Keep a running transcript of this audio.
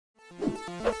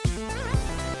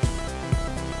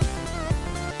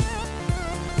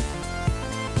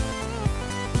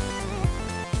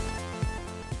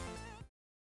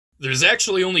There's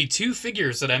actually only two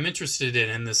figures that I'm interested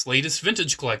in this latest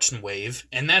vintage collection wave,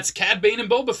 and that's Cad Bane and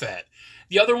Boba Fett.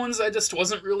 The other ones I just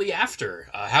wasn't really after.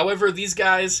 However, these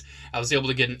guys, I was able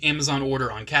to get an Amazon order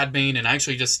on Cad Bane, and I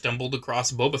actually just stumbled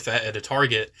across Boba Fett at a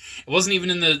Target. It wasn't even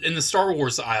in the Star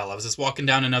Wars aisle. I was just walking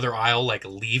down another aisle, like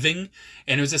leaving,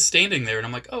 and it was just standing there, and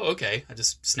I'm like, oh, okay. I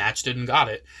just snatched it and got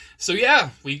it. So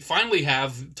yeah, we finally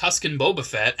have Tusken Boba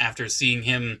Fett after seeing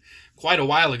him quite a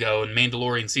while ago in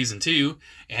Mandalorian Season 2,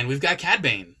 and we've got Cad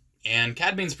Bane. And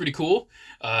Cad Bane's pretty cool.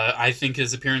 I think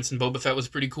his appearance in Boba Fett was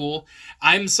pretty cool.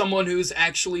 I'm someone who's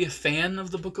actually a fan of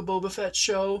the Book of Boba Fett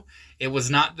show. It was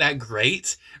not that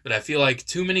great, but I feel like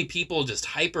too many people just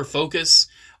hyper-focus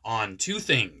on two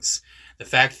things. The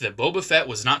fact that Boba Fett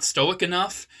was not stoic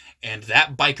enough, and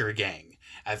that biker gang.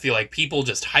 I feel like people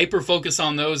just hyper-focus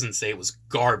on those and say it was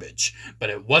garbage. But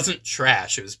it wasn't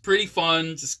trash. It was pretty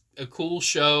fun, just a cool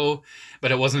show,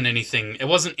 but it wasn't anything. It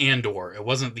wasn't Andor. It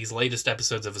wasn't these latest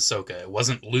episodes of Ahsoka. It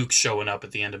wasn't Luke showing up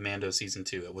at the end of Mando Season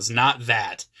 2. It was not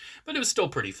that, but it was still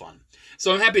pretty fun.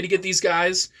 So I'm happy to get these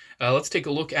guys. Let's take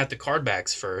a look at the card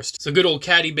backs first. So good old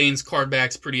Caddy Bane's card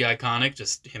back's pretty iconic,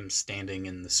 just him standing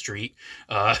in the street.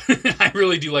 I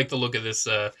really do like the look of this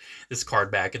this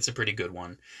card back. It's a pretty good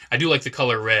one. I do like the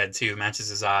color red too, matches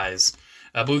his eyes.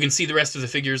 But we can see the rest of the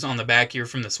figures on the back here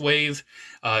from this wave.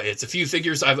 It's a few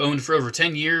figures I've owned for over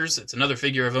 10 years. It's another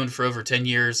figure I've owned for over 10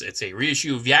 years. It's a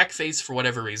reissue of Yak Face for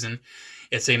whatever reason.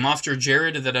 It's a Moff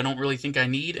Jared that I don't really think I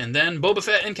need. And then Boba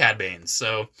Fett and Cad Bane.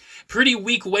 So pretty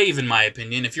weak wave in my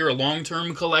opinion. If you're a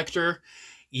long-term collector,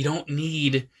 you don't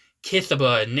need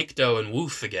Kithaba and Nikto and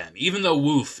Woof again, even though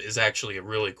Woof is actually a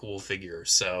really cool figure.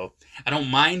 So I don't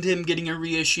mind him getting a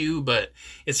reissue, but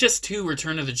it's just too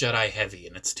Return of the Jedi heavy,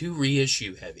 and it's too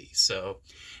reissue heavy. So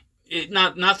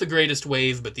not the greatest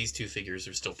wave, but these two figures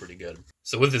are still pretty good.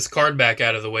 So with this card back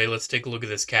out of the way, let's take a look at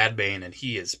this Cad Bane, and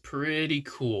he is pretty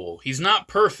cool. He's not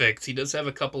perfect. He does have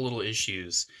a couple little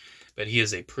issues, but he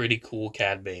is a pretty cool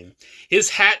Cad Bane.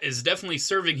 His hat is definitely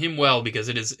serving him well because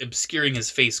it is obscuring his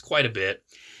face quite a bit.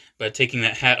 But taking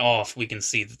that hat off, we can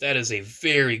see that that is a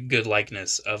very good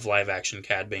likeness of live-action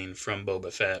Cad Bane from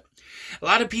Boba Fett. A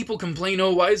lot of people complain,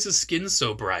 oh, why is his skin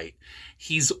so bright?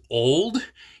 He's old.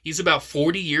 He's about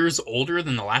 40 years older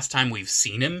than the last time we've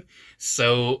seen him.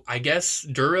 So I guess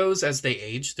Duros, as they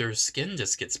age, their skin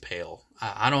just gets pale.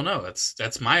 I don't know.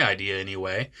 That's my idea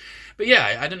anyway. But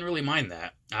yeah, I didn't really mind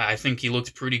that. I think he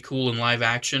looked pretty cool in live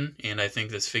action, and I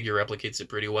think this figure replicates it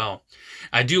pretty well.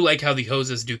 I do like how the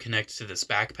hoses do connect to this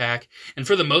backpack, and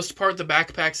for the most part, the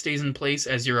backpack stays in place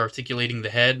as you're articulating the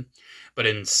head, but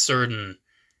in certain,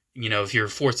 you know, if you're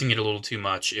forcing it a little too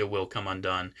much, it will come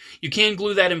undone. You can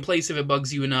glue that in place if it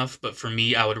bugs you enough, but for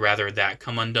me, I would rather that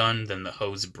come undone than the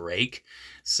hose break,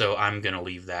 so I'm going to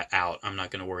leave that out. I'm not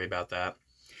going to worry about that.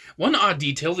 One odd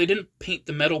detail, they didn't paint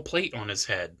the metal plate on his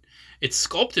head. It's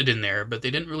sculpted in there, but they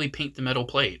didn't really paint the metal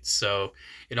plate, so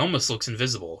it almost looks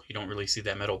invisible. You don't really see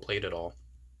that metal plate at all.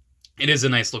 It is a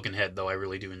nice looking head, though. I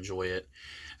really do enjoy it.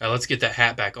 Let's get that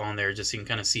hat back on there just so you can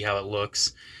kind of see how it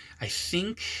looks. I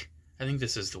think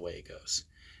this is the way it goes.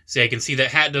 See, I can see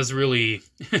that hat does really,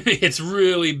 it's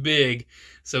really big,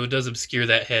 so it does obscure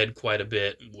that head quite a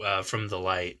bit from the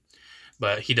light.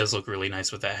 But he does look really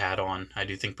nice with that hat on. I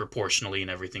do think proportionally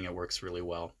and everything, it works really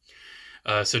well.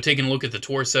 So taking a look at the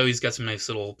torso, he's got some nice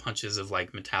little punches of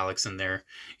like metallics in there.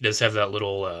 He does have that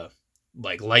little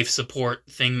like life support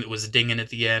thing that was dinging at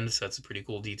the end, so that's a pretty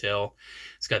cool detail.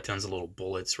 It's got tons of little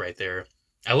bullets right there.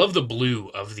 I love the blue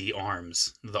of the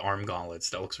arms, the arm gauntlets.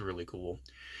 That looks really cool.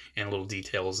 And little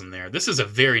details in there. This is a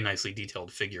very nicely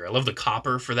detailed figure. I love the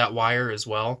copper for that wire as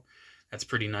well. That's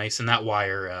pretty nice. And that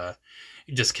wire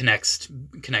it just connects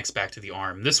back to the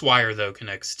arm. This wire, though,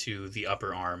 connects to the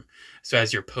upper arm. So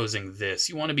as you're posing this,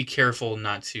 you want to be careful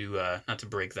not to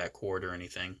break that cord or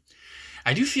anything.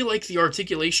 I do feel like the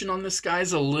articulation on this guy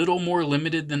is a little more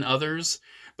limited than others,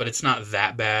 but it's not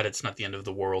that bad. It's not the end of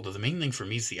the world. The main thing for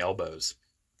me is the elbows.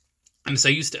 I'm so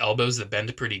used to elbows that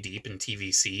bend pretty deep in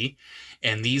TVC,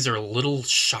 and these are a little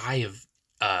shy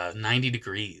of 90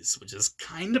 degrees, which is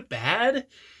kind of bad.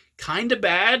 Kind of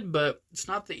bad, but it's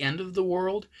not the end of the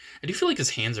world. I do feel like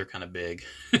his hands are kind of big.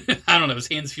 I don't know, his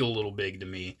hands feel a little big to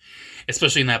me.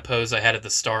 Especially in that pose I had at the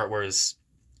start where his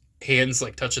hands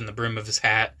like touching the brim of his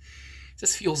hat. It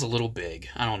just feels a little big.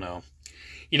 I don't know.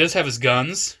 He does have his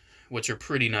guns, which are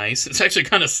pretty nice. It's actually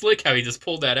kind of slick how he just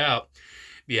pulled that out.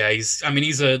 Yeah, he's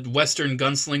a Western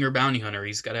gunslinger bounty hunter.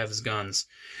 He's got to have his guns.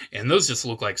 And those just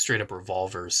look like straight up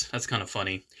revolvers. That's kind of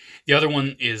funny. The other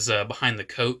one is behind the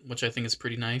coat, which I think is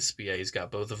pretty nice. But yeah, he's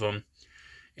got both of them.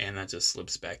 And that just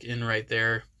slips back in right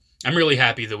there. I'm really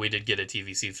happy that we did get a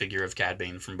TVC figure of Cad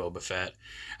Bane from Boba Fett.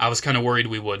 I was kind of worried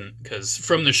we wouldn't, because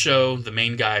from the show, the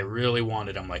main guy really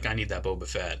wanted. I'm like, I need that Boba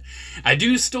Fett. I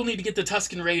do still need to get the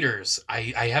Tusken Raiders.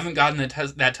 I haven't gotten that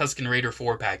Tusken Raider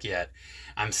 4-pack yet.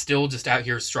 I'm still just out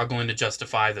here struggling to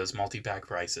justify those multi-pack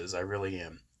prices. I really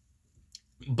am.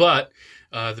 But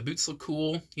the boots look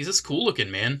cool. He's just cool looking,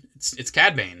 man. It's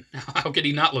Cad Bane. How could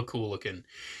he not look cool looking?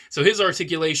 So his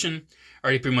articulation, I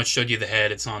already pretty much showed you the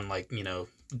head. It's on, like, you know,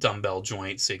 dumbbell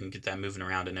joints, so you can get that moving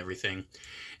around and everything.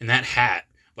 And that hat,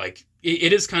 like,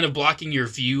 it is kind of blocking your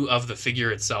view of the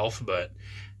figure itself, but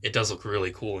it does look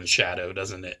really cool in shadow,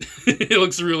 doesn't it? It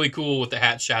looks really cool with the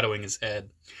hat shadowing his head.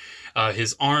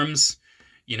 His arms,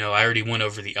 you know, I already went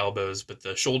over the elbows, but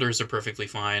the shoulders are perfectly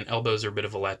fine. Elbows are a bit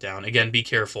of a letdown. Again, be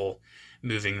careful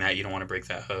moving that. You don't want to break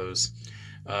that hose.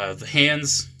 The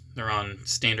hands, they're on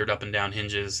standard up and down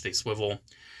hinges. They swivel.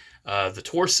 The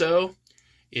torso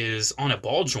is on a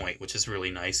ball joint, which is really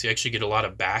nice. You actually get a lot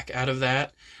of back out of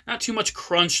that. Not too much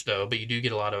crunch, though, but you do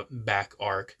get a lot of back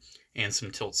arc and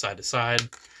some tilt side to side.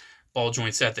 Ball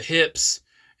joints at the hips,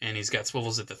 and he's got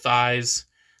swivels at the thighs,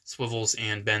 swivels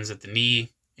and bends at the knee,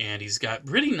 and he's got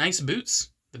pretty nice boots.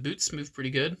 The boots move pretty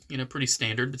good, you know, pretty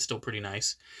standard, but still pretty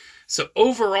nice. So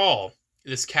overall,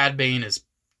 this Cad Bane is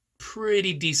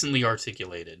pretty decently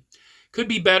articulated. Could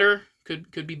be better,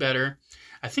 could be better.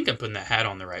 I think I'm putting that hat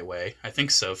on the right way. I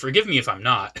think so. Forgive me if I'm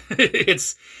not.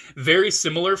 It's very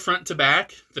similar front to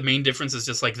back. The main difference is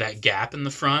just like that gap in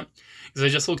the front. Because I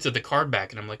just looked at the card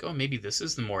back and I'm like, oh, maybe this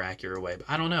is the more accurate way. But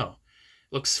I don't know.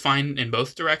 Looks fine in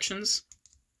both directions.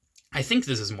 I think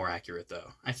this is more accurate,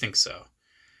 though. I think so.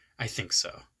 I think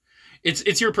so.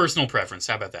 It's your personal preference.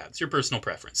 How about that? It's your personal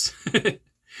preference.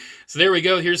 So there we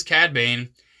go. Here's Cad Bane.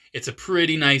 It's a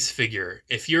pretty nice figure.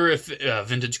 If you're a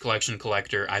vintage collection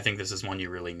collector, I think this is one you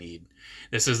really need.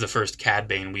 This is the first Cad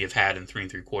Bane we have had in 3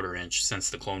 3/4 inch since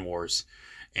the Clone Wars.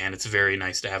 And it's very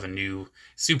nice to have a new,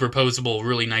 superposable,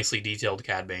 really nicely detailed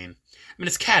Cad Bane. I mean,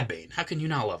 it's Cad Bane. How can you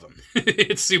not love him?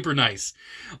 It's super nice.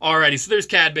 Alrighty, so there's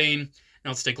Cad Bane. Now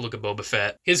let's take a look at Boba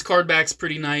Fett. His card back's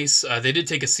pretty nice. They did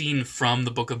take a scene from the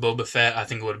Book of Boba Fett. I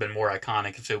think it would have been more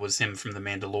iconic if it was him from The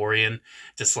Mandalorian.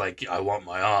 Just like, I want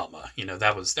my armor. You know,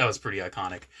 that was pretty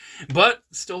iconic. But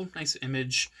still, nice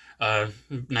image.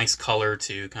 Nice color,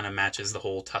 too. Kind of matches the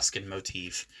whole Tusken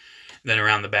motif. Then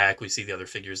around the back, we see the other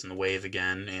figures in the wave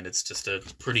again. And it's just a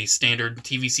pretty standard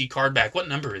TVC card back. What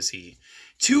number is he?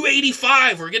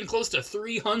 285! We're getting close to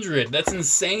 300. That's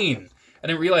insane. I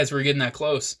didn't realize we were getting that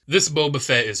close. This Boba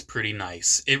Fett is pretty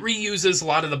nice. It reuses a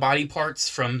lot of the body parts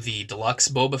from the deluxe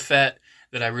Boba Fett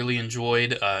that I really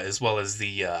enjoyed, as well as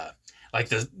the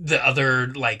other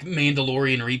like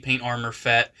Mandalorian repaint armor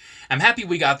Fett. I'm happy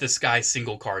we got this guy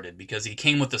single carded because he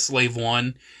came with the Slave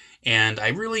 1, and I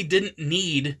really didn't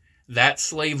need that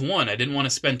Slave 1. I didn't want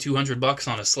to spend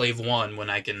 $200 on a Slave 1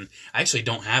 when I actually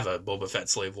don't have a Boba Fett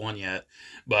Slave 1 yet,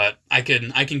 but I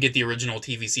can get the original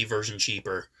TVC version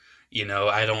cheaper. You know,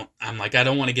 I don't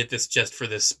want to get this just for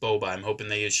this Boba. I'm hoping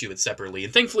they issue it separately.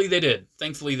 And thankfully they did.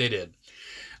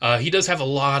 He does have a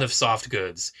lot of soft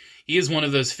goods. He is one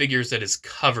of those figures that is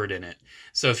covered in it.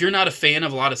 So if you're not a fan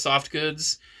of a lot of soft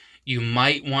goods, you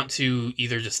might want to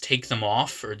either just take them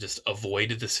off or just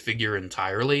avoid this figure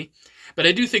entirely. But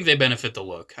I do think they benefit the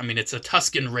look. I mean, it's a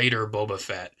Tusken Raider Boba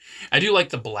Fett. I do like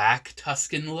the black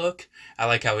Tusken look. I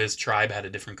like how his tribe had a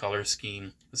different color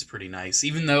scheme. It's pretty nice.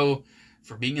 Even though,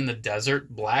 for being in the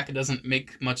desert, black doesn't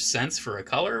make much sense for a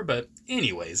color, but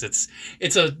anyways, it's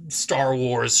a Star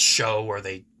Wars show where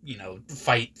they, you know,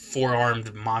 fight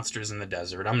 4-armed monsters in the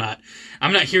desert. I'm not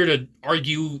here to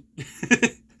argue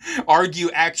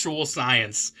actual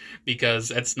science, because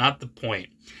that's not the point.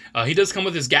 He does come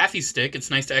with his gaffy stick.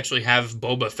 It's nice to actually have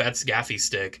Boba Fett's gaffy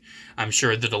stick. I'm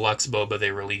sure the deluxe Boba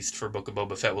they released for Book of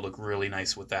Boba Fett will look really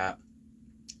nice with that.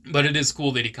 But it is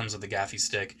cool that he comes with a gaffy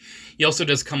stick. He also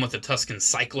does come with a Tusken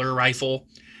cycler rifle,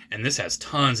 and this has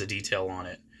tons of detail on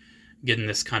it. Getting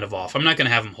this kind of off. I'm not going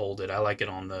to have him hold it. I like it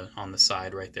on the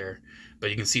side right there. But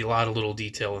you can see a lot of little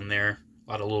detail in there.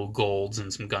 A lot of little golds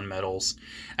and some gunmetals.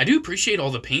 I do appreciate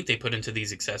all the paint they put into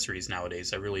these accessories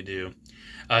nowadays. I really do.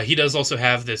 He does also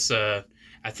have this, I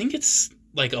think it's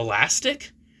like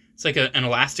elastic. It's like an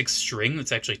elastic string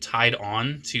that's actually tied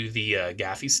on to the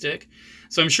gaffy stick.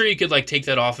 So I'm sure you could like take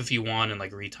that off if you want and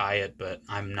like retie it, but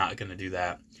I'm not going to do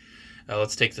that.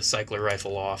 Let's take the cycler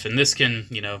rifle off. And this can,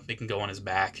 you know, it can go on his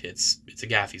back. It's a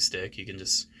gaffy stick. You can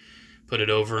just put it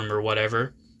over him or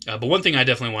whatever. But one thing I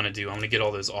definitely want to do, I'm going to get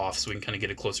all those off so we can kind of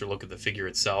get a closer look at the figure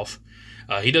itself.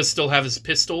 He does still have his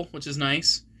pistol, which is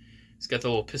nice. He's got the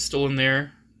little pistol in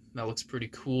there. That looks pretty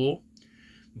cool.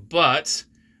 But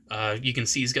you can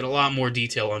see he's got a lot more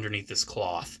detail underneath this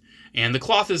cloth. And the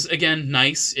cloth is, again,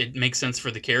 nice. It makes sense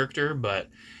for the character, but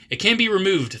it can be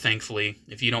removed, thankfully,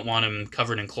 if you don't want him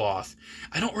covered in cloth.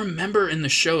 I don't remember in the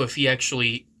show if he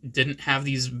actually didn't have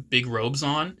these big robes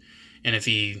on, and if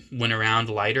he went around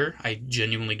lighter. I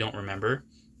genuinely don't remember.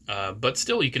 But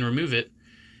still, you can remove it.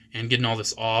 And getting all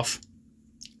this off,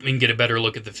 we can get a better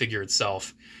look at the figure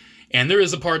itself. And there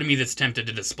is a part of me that's tempted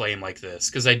to display him like this,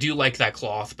 because I do like that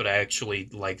cloth, but I actually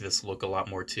like this look a lot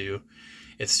more too.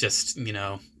 It's just, you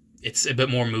know, it's a bit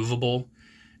more movable.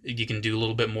 You can do a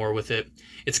little bit more with it.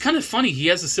 It's kind of funny. He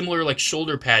has a similar like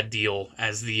shoulder pad deal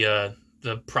as the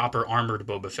proper armored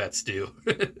Boba Fett's do,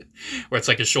 where it's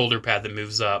like a shoulder pad that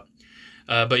moves up.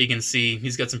 But you can see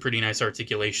he's got some pretty nice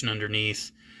articulation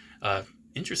underneath.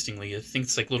 Interestingly, I think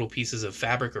it's like little pieces of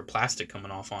fabric or plastic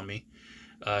coming off on me.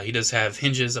 He does have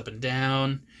hinges up and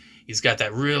down. He's got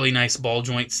that really nice ball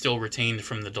joint still retained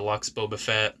from the deluxe Boba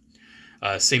Fett.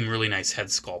 Same really nice head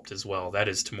sculpt as well. That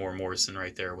is Tamora Morrison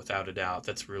right there, without a doubt.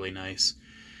 That's really nice.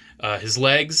 His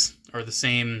legs are the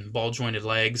same ball-jointed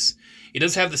legs. He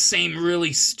does have the same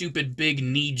really stupid big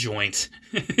knee joint.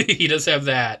 He does have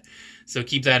that. So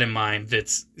keep that in mind.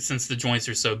 That's, since the joints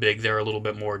are so big, they're a little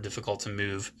bit more difficult to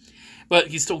move. But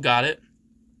he's still got it.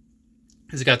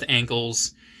 He's got the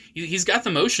ankles. He's got the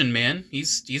motion, man.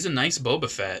 He's a nice Boba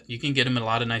Fett. You can get him in a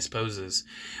lot of nice poses.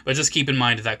 But just keep in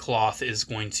mind that cloth is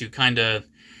going to kind of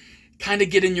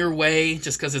get in your way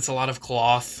just because it's a lot of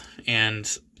cloth. And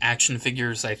action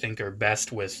figures, I think, are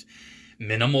best with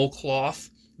minimal cloth.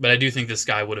 But I do think this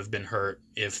guy would have been hurt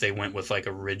if they went with like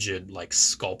a rigid, like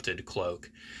sculpted cloak.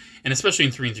 And especially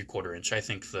in 3 3/4 inch, I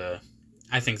think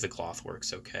the cloth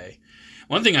works okay.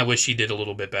 One thing I wish he did a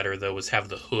little bit better, though, was have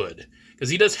the hood. Because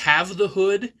he does have the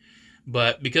hood,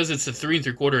 but because it's a 3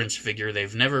 3/4 inch figure,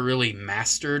 they've never really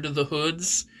mastered the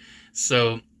hoods.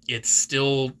 So it's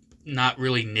still not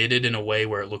really knitted in a way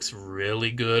where it looks really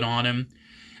good on him.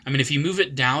 I mean, if you move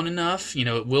it down enough, you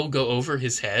know, it will go over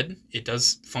his head. It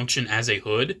does function as a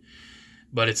hood,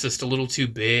 but it's just a little too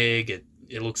big.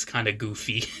 It looks kind of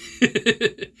goofy.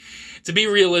 To be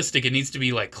realistic, it needs to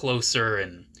be like closer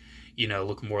and, you know,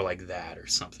 look more like that or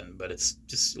something. But it's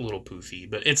just a little poofy,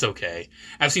 but it's okay.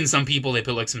 I've seen some people, they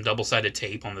put like some double-sided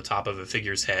tape on the top of a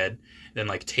figure's head, then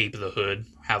like tape the hood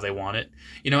how they want it.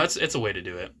 You know, it's a way to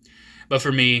do it. But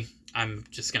for me, I'm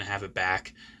just going to have it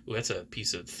back. Ooh, that's a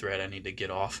piece of thread I need to get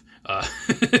off.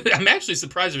 I'm actually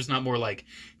surprised there's not more like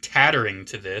tattering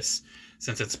to this,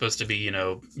 since it's supposed to be, you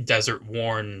know,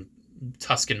 desert-worn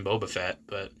Tusken Boba Fett,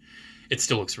 but it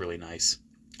still looks really nice.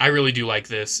 I really do like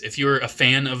this. If you're a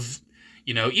fan of,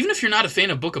 you know, even if you're not a fan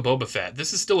of Book of Boba Fett,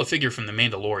 this is still a figure from The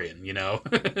Mandalorian, you know?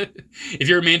 If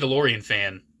you're a Mandalorian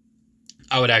fan,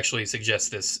 I would actually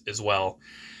suggest this as well.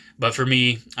 But for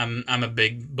me, I'm a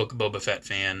big Book of Boba Fett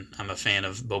fan. I'm a fan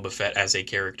of Boba Fett as a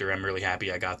character. I'm really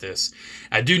happy I got this.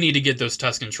 I do need to get those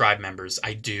Tusken tribe members.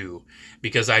 I do.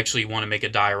 Because I actually want to make a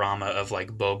diorama of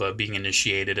like Boba being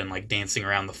initiated and like dancing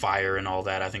around the fire and all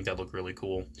that. I think that'd look really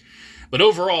cool. But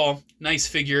overall, nice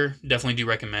figure. Definitely do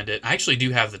recommend it. I actually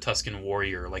do have the Tusken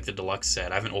Warrior, like the deluxe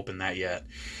set. I haven't opened that yet.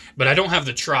 But I don't have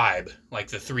the tribe, like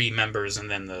the 3 members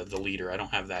and then the leader. I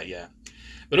don't have that yet.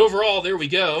 But overall, there we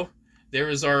go. There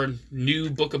is our new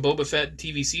Book of Boba Fett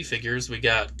TVC figures. We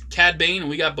got Cad Bane and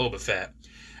we got Boba Fett.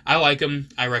 I like them.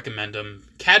 I recommend them.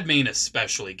 Cad Bane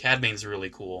especially. Cad Bane's really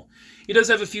cool. He does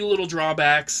have a few little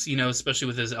drawbacks, you know, especially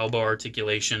with his elbow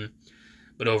articulation.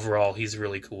 But overall, he's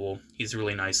really cool. He's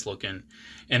really nice looking.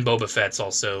 And Boba Fett's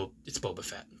also, it's Boba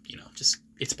Fett. You know, just,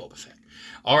 it's Boba Fett.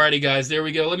 Alrighty, guys, there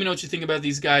we go. Let me know what you think about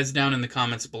these guys down in the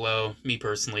comments below. Me,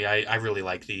 personally, I really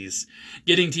like these.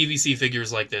 Getting TVC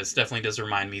figures like this definitely does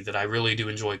remind me that I really do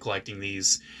enjoy collecting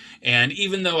these. And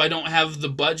even though I don't have the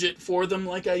budget for them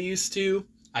like I used to,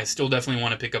 I still definitely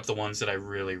want to pick up the ones that I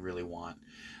really, really want.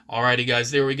 Alrighty,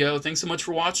 guys, there we go. Thanks so much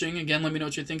for watching. Again, let me know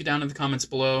what you think down in the comments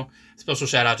below. Special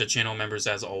shout out to channel members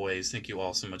as always. Thank you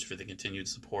all so much for the continued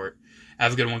support.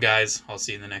 Have a good one, guys. I'll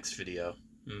see you in the next video.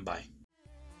 Bye.